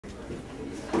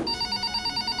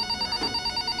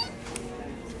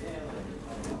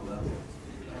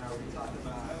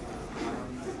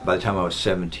By the time I was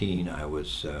 17, I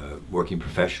was working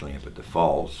professionally up at the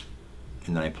Falls,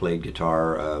 and then I played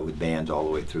guitar with bands all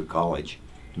the way through college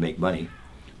to make money.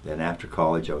 Then after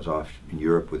college, I was off in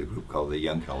Europe with a group called the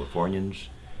Young Californians.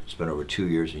 Spent over 2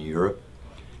 years in Europe.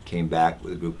 Came back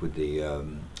with a group with the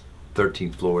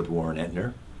 13th Floor with Warren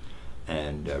Entner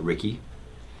and Ricky,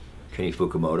 Kenny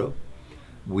Fukumoto.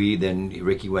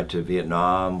 Ricky went to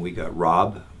Vietnam. We got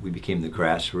Rob. We became the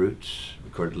Grassroots.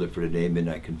 Recorded "Live for Today,"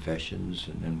 "Midnight Confessions,"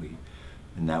 and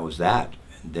that was that.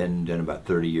 And then about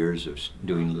 30 years of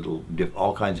doing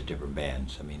all kinds of different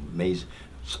bands. I mean,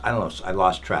 I don't know. I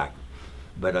lost track,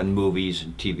 but on movies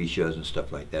and TV shows and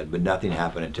stuff like that. But nothing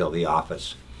happened until The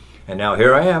Office, and now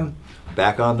here I am,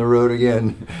 back on the road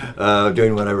again,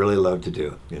 doing what I really love to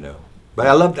do. You know. But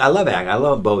I love acting. I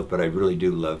love both, but I really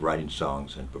do love writing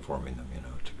songs and performing them. You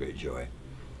know, it's a great joy.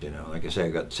 You know, like I say, I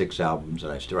got 6 albums,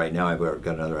 and right now I've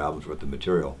got another album's worth of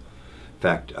material. In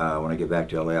fact, when I get back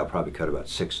to LA, I'll probably cut about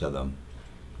 6 of them,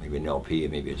 maybe an LP,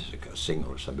 maybe just a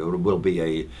single or something. It will be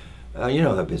you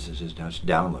know, the business is now. It's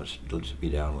downloads. It'll just be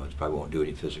downloads. Probably won't do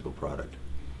any physical product.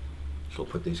 So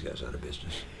we'll put these guys out of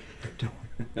business. I don't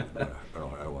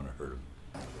want to hurt them.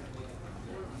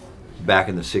 Back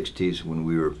in the '60s,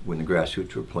 when the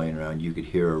Grassroots were playing around, you could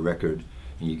hear a record,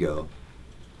 and you go,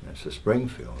 "That's the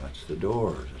Springfield, that's the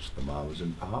Doors, that's the Mamas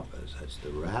and Papas, that's the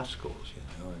Rascals,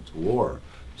 you know, it's War,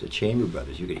 it's the Chamber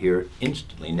Brothers." You could hear it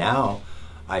instantly. Now,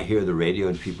 I hear the radio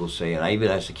and people say, and I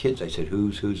even asked the kids, I said,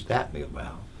 who's that? And they go,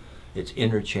 "Well, it's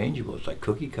interchangeable. It's like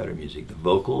cookie cutter music. The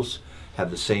vocals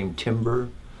have the same timbre,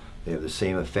 they have the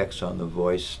same effects on the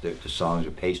voice, the songs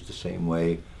are paced the same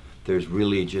way. There's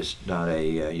really just not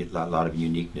a lot of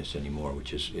uniqueness anymore,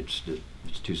 which is, it's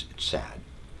sad,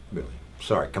 really.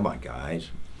 Sorry, come on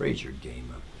guys, raise your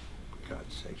game up, for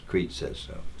God's sakes. Creed says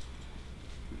so.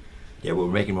 Yeah, well,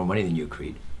 we're making more money than you,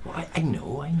 Creed. Well, I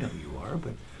know you are,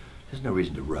 but there's no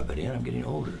reason to rub it in. I'm getting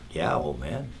older. Yeah, old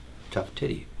man, tough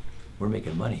titty. We're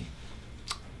making money.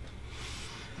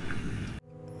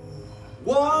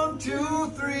 1,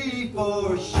 2, 3,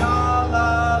 4, sha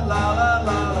la la la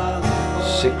la la.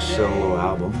 6 solo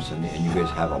albums, and you guys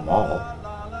have them all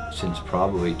since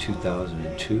probably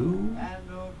 2002,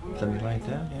 something like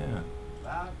that.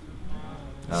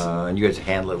 Yeah. And you guys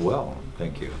handle it well.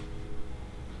 Thank you.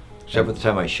 Except for the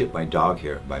time I shipped my dog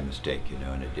here by mistake, you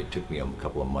know, and it took me a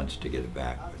couple of months to get it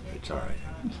back, but it's all right.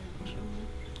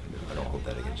 I don't hold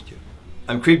that against you.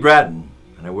 I'm Creed Bratton,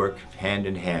 and I work hand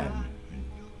in hand,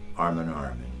 arm in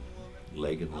arm, and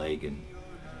leg in leg, and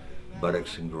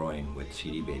buttocks and groin with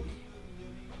CD Baby.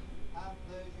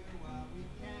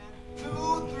 2,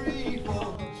 3,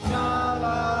 4, sha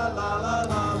la la la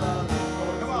la la.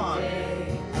 Come on.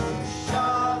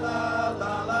 Sha la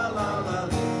la la la la.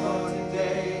 For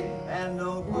today, and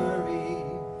don't worry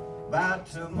about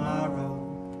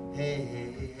tomorrow. Hey,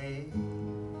 hey, hey.